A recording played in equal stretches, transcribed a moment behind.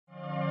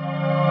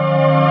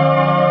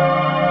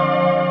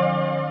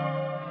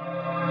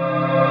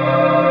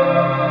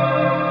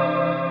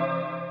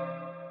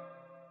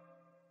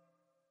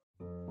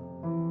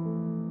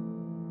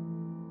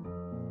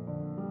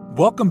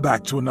Welcome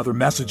back to another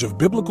message of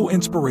biblical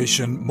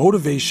inspiration,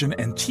 motivation,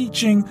 and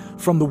teaching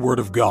from the Word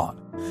of God.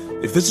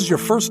 If this is your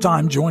first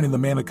time joining the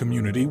Manna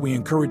community, we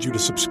encourage you to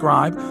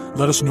subscribe,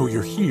 let us know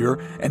you're here,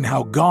 and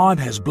how God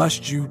has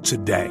blessed you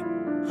today.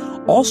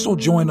 Also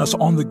join us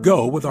on the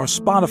go with our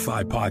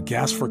Spotify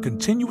podcast for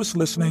continuous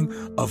listening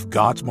of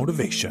God's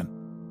motivation.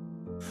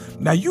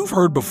 Now, you've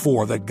heard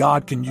before that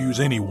God can use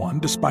anyone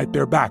despite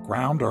their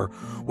background or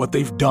what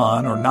they've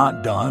done or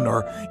not done,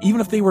 or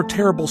even if they were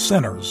terrible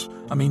sinners.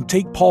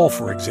 Take Paul,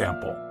 for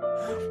example.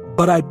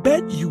 But I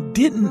bet you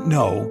didn't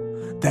know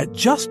that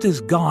just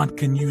as God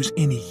can use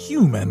any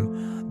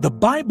human, the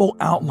Bible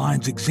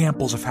outlines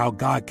examples of how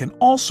God can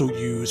also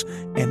use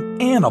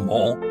an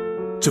animal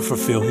to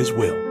fulfill his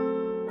will.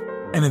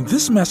 And in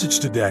this message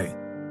today,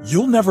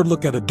 you'll never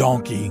look at a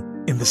donkey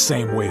in the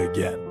same way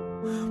again.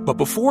 But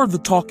before the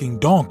talking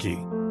donkey,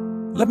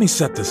 let me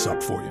set this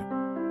up for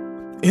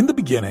you. In the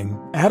beginning,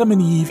 Adam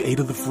and Eve ate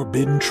of the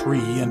forbidden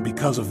tree, and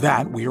because of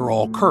that, we are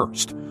all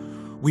cursed.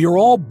 We are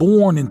all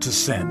born into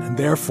sin, and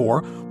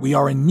therefore, we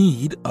are in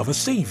need of a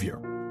Savior.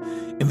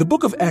 In the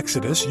book of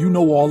Exodus, you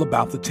know all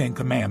about the Ten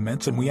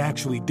Commandments, and we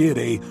actually did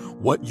a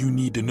What You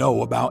Need to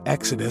Know About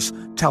Exodus,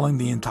 telling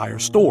the entire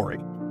story.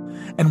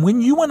 And when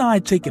you and I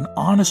take an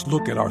honest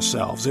look at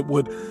ourselves, it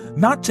would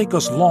not take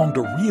us long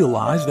to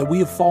realize that we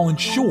have fallen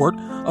short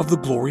of the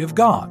glory of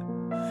God.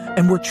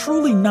 And we're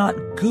truly not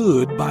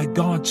good by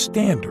God's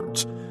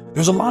standards.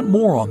 There's a lot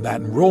more on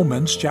that in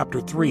Romans chapter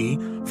 3,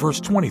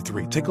 verse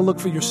 23. Take a look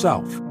for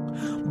yourself.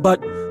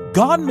 But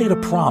God made a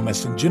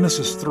promise in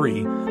Genesis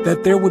 3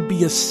 that there would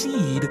be a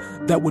seed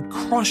that would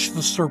crush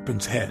the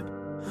serpent's head,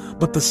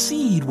 but the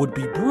seed would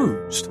be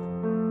bruised.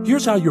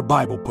 Here's how your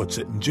Bible puts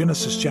it in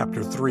Genesis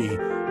chapter 3,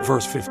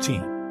 verse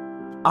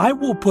 15. I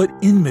will put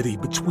enmity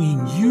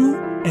between you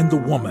and the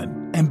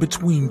woman, and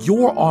between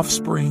your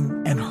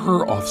offspring and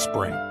her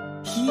offspring.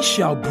 He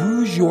shall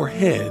bruise your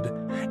head,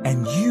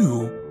 and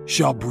you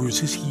shall bruise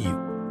his heel.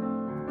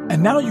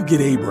 And now you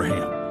get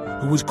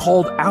Abraham, who was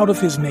called out of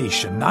his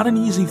nation. Not an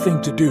easy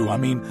thing to do.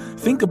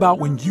 Think about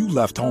when you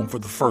left home for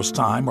the first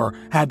time or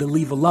had to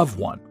leave a loved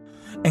one.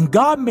 And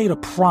God made a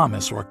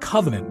promise or a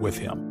covenant with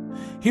him.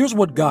 Here's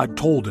what God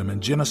told him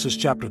in Genesis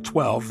chapter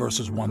 12,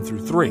 verses 1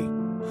 through 3.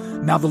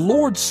 Now the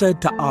Lord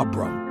said to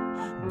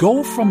Abram,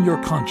 go from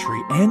your country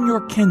and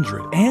your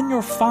kindred and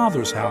your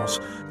father's house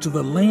to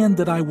the land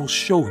that I will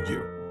show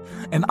you,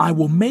 and I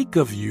will make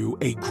of you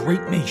a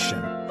great nation,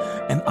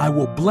 and I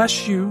will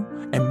bless you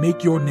and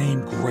make your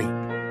name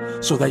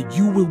great, so that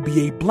you will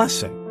be a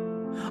blessing.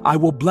 I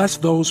will bless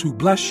those who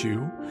bless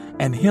you,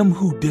 and him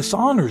who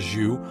dishonors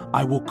you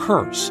I will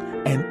curse,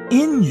 and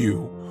in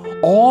you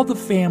all the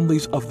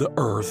families of the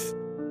earth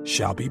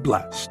shall be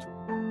blessed.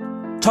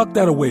 Tuck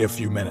that away a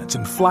few minutes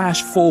and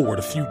flash forward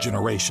a few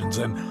generations,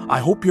 and I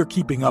hope you're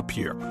keeping up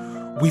here.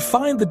 We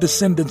find the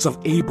descendants of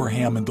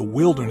Abraham in the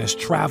wilderness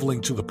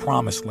traveling to the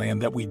promised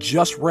land that we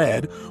just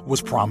read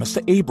was promised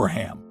to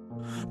Abraham.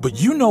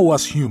 But you know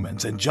us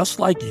humans, and just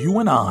like you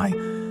and I,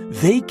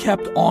 they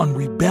kept on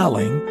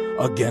rebelling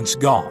against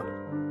God.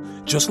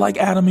 Just like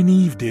Adam and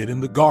Eve did in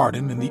the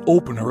garden in the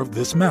opener of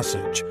this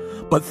message.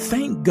 But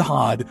thank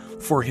God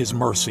for his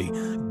mercy.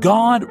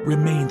 God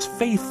remains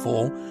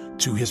faithful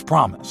to his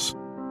promise.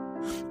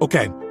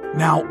 Okay,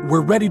 now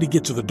we're ready to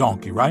get to the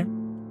donkey, right?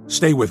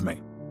 Stay with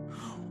me.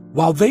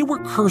 While they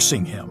were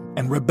cursing him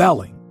and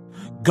rebelling,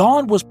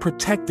 God was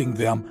protecting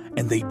them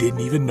and they didn't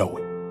even know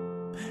it.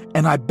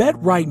 And I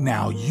bet right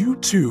now you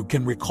too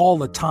can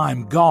recall a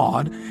time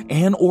God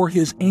and or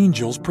his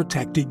angels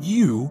protected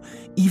you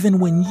even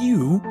when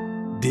you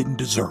didn't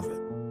deserve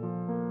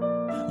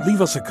it.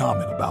 Leave us a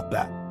comment about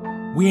that.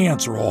 We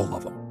answer all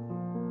of them.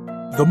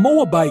 The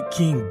Moabite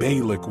king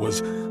Balak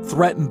was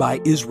threatened by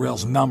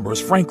Israel's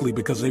numbers, frankly,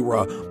 because they were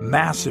a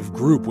massive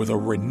group with a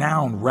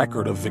renowned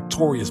record of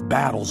victorious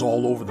battles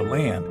all over the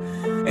land.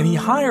 And he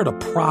hired a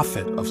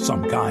prophet of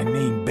some kind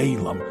named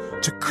Balaam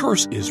to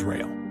curse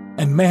Israel.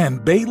 And man,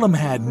 Balaam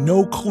had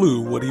no clue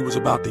what he was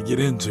about to get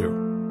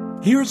into.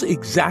 Here's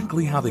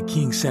exactly how the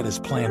king set his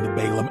plan to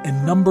Balaam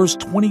in Numbers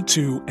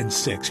 22 and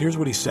 6. Here's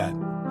what he said.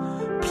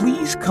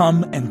 Please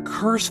come and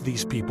curse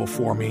these people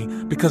for me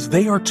because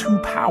they are too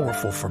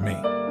powerful for me.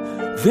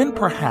 Then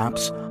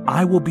perhaps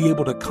I will be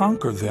able to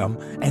conquer them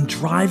and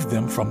drive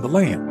them from the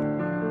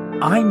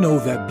land. I know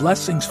that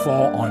blessings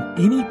fall on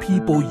any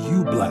people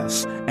you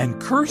bless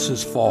and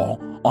curses fall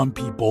on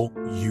people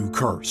you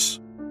curse.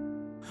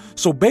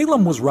 So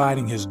Balaam was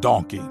riding his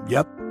donkey.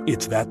 Yep,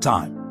 it's that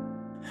time.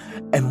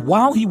 And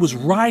while he was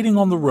riding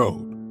on the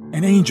road,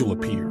 an angel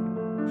appeared.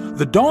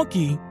 The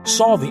donkey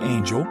saw the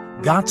angel,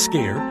 got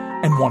scared,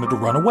 and wanted to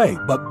run away.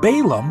 But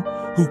Balaam,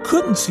 who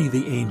couldn't see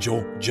the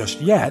angel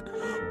just yet,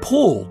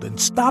 pulled and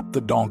stopped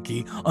the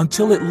donkey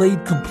until it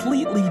laid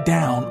completely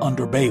down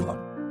under Balaam.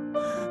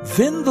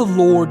 Then the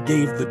Lord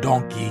gave the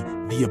donkey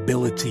the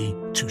ability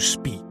to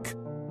speak.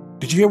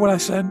 Did you hear what I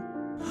said?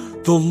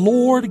 The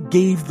Lord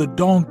gave the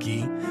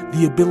donkey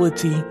the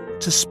ability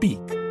to speak.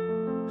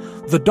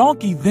 The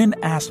donkey then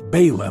asked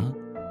Balaam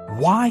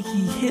why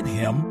he hit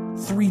him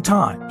 3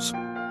 times.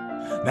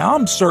 Now,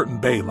 I'm certain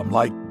Balaam,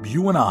 like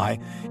you and I,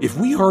 if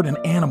we heard an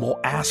animal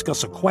ask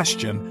us a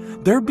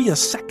question, there'd be a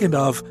second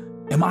of,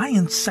 am I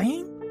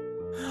insane?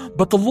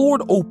 But the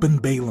Lord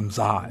opened Balaam's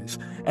eyes,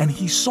 and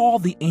he saw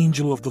the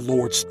angel of the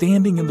Lord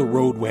standing in the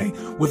roadway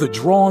with a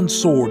drawn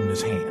sword in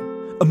his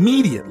hand.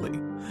 Immediately,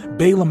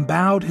 Balaam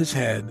bowed his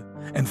head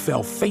and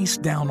fell face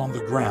down on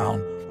the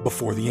ground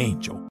before the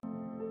angel.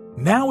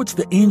 Now it's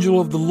the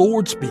angel of the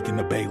Lord speaking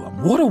to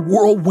Balaam. What a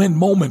whirlwind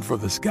moment for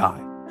this guy.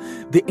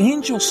 The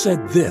angel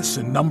said this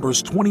in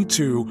Numbers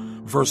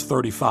 22, verse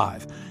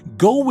 35.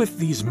 Go with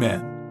these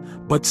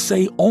men, but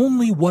say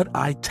only what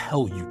I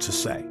tell you to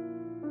say.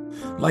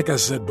 Like I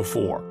said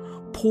before,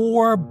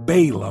 poor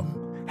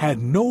Balaam had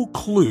no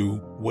clue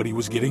what he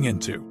was getting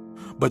into.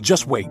 But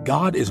just wait,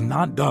 God is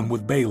not done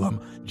with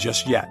Balaam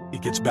just yet.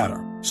 It gets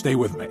better. Stay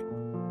with me.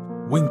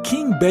 When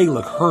King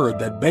Balak heard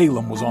that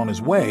Balaam was on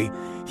his way,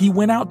 he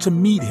went out to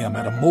meet him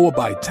at a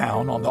Moabite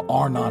town on the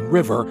Arnon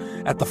River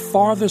at the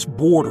farthest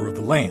border of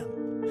the land.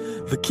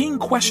 The king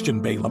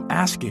questioned Balaam,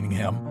 asking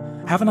him,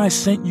 haven't I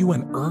sent you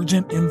an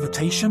urgent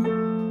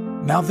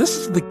invitation? Now this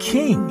is the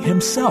king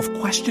himself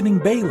questioning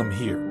Balaam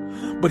here.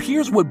 But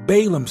here's what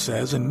Balaam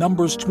says in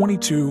Numbers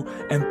 22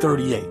 and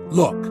 38.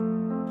 Look,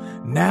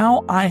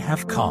 now I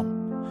have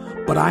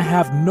come, but I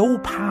have no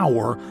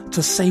power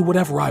to say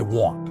whatever I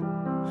want.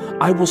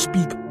 I will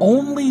speak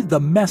only the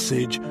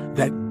message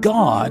that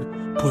God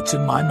puts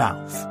in my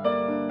mouth.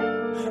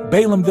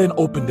 Balaam then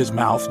opened his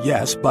mouth,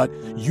 yes, but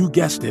you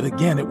guessed it,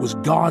 again, it was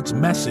God's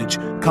message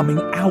coming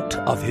out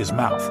of his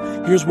mouth.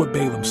 Here's what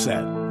Balaam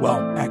said.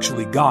 Well,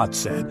 actually, God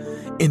said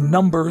in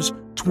Numbers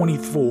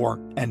 24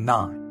 and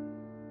 9.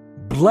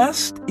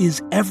 Blessed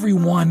is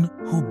everyone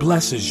who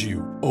blesses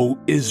you, O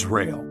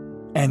Israel,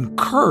 and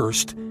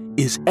cursed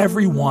is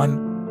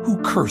everyone who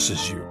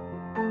curses you.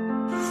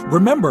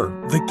 Remember,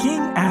 the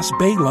king asked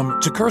Balaam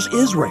to curse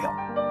Israel,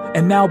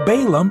 and now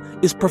Balaam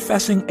is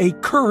professing a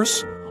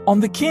curse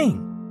on the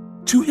king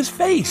to his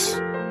face.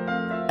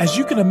 As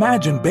you can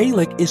imagine,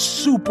 Balak is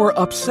super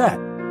upset.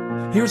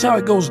 Here's how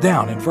it goes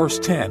down in verse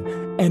 10.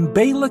 And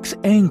Balak's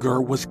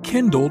anger was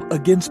kindled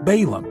against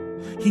Balaam.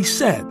 He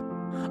said,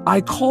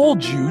 I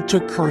called you to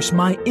curse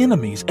my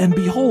enemies, and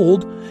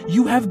behold,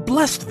 you have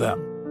blessed them.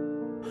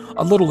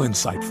 A little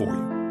insight for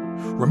you.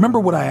 Remember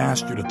what I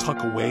asked you to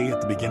tuck away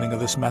at the beginning of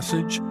this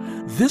message?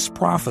 This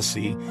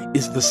prophecy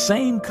is the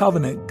same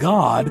covenant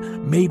God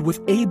made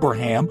with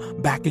Abraham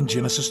back in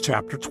Genesis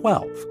chapter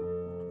 12.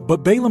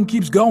 But Balaam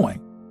keeps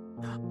going.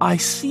 I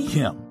see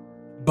him,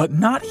 but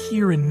not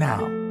here and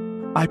now.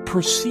 I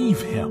perceive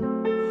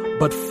him,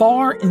 but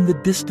far in the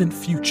distant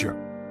future.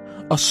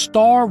 A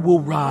star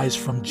will rise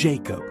from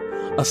Jacob.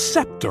 A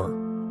scepter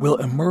will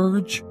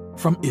emerge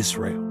from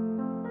Israel.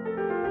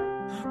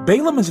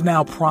 Balaam is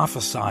now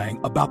prophesying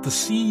about the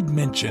seed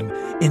mentioned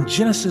in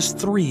Genesis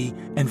 3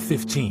 and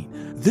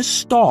 15. This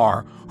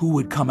star who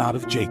would come out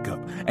of Jacob.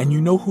 And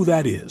you know who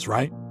that is,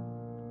 right?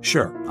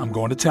 Sure, I'm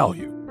going to tell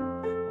you.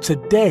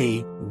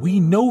 Today, we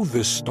know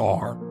this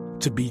star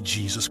to be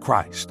Jesus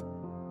Christ.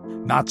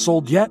 Not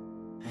sold yet?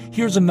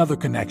 Here's another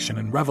connection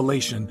in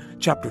Revelation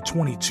chapter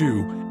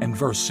 22 and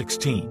verse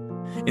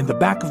 16. In the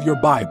back of your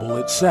Bible,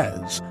 it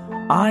says,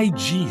 I,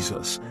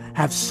 Jesus,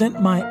 have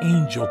sent my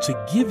angel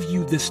to give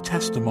you this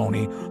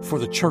testimony for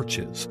the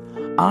churches.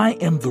 I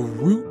am the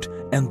root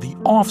and the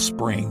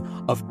offspring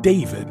of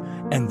David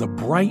and the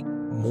bright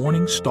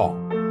morning star.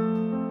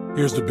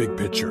 Here's the big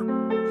picture.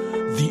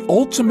 The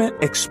ultimate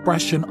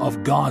expression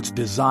of God's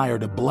desire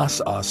to bless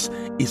us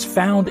is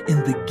found in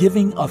the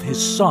giving of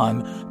His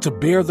Son to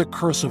bear the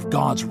curse of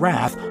God's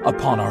wrath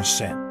upon our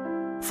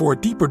sin. For a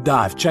deeper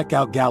dive, check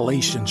out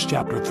Galatians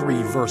chapter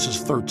 3,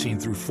 verses 13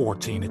 through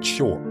 14. It's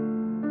short.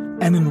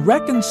 And in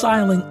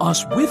reconciling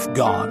us with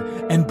God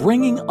and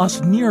bringing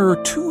us nearer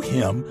to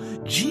Him,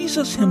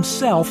 Jesus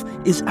Himself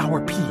is our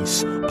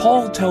peace.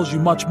 Paul tells you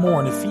much more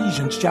in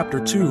Ephesians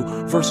chapter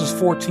 2, verses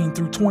 14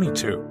 through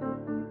 22.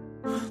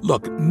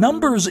 Look,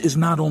 Numbers is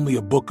not only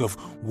a book of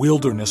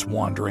wilderness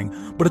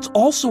wandering, but it's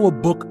also a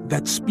book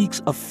that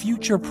speaks of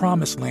future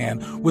promised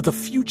land with a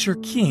future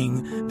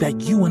king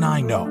that you and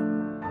I know.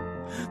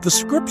 The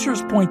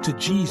scriptures point to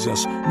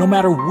Jesus no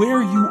matter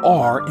where you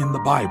are in the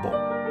Bible.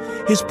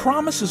 His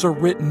promises are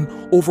written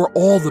over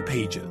all the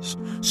pages.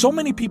 So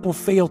many people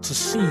fail to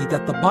see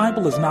that the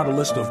Bible is not a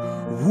list of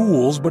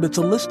rules, but it's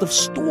a list of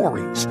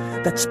stories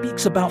that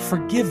speaks about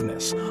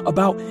forgiveness,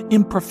 about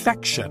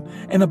imperfection,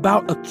 and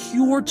about a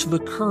cure to the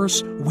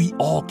curse we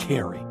all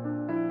carry.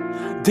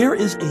 There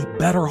is a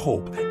better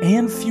hope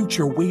and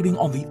future waiting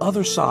on the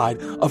other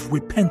side of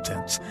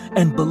repentance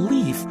and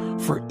belief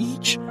for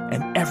each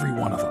and every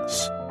one of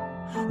us.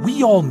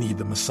 We all need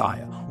the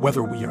Messiah,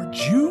 whether we are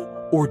Jew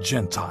or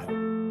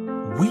Gentile.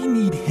 We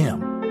need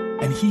Him,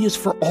 and He is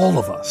for all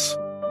of us.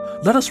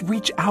 Let us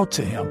reach out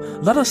to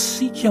Him. Let us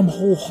seek Him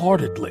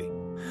wholeheartedly.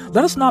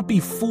 Let us not be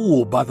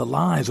fooled by the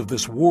lies of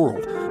this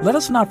world. Let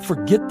us not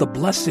forget the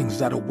blessings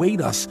that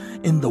await us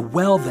in the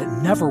well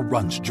that never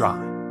runs dry.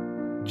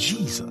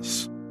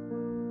 Jesus.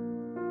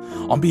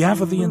 On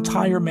behalf of the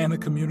entire Manna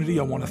community,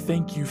 I want to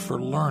thank you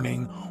for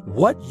learning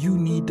what you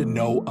need to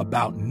know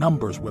about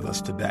numbers with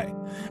us today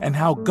and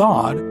how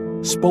God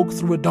spoke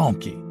through a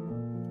donkey.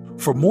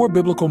 For more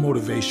biblical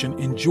motivation,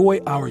 enjoy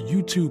our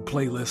YouTube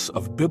playlists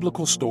of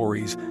biblical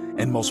stories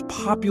and most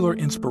popular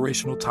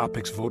inspirational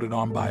topics voted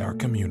on by our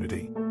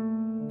community.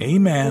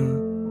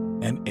 Amen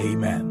and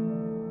amen.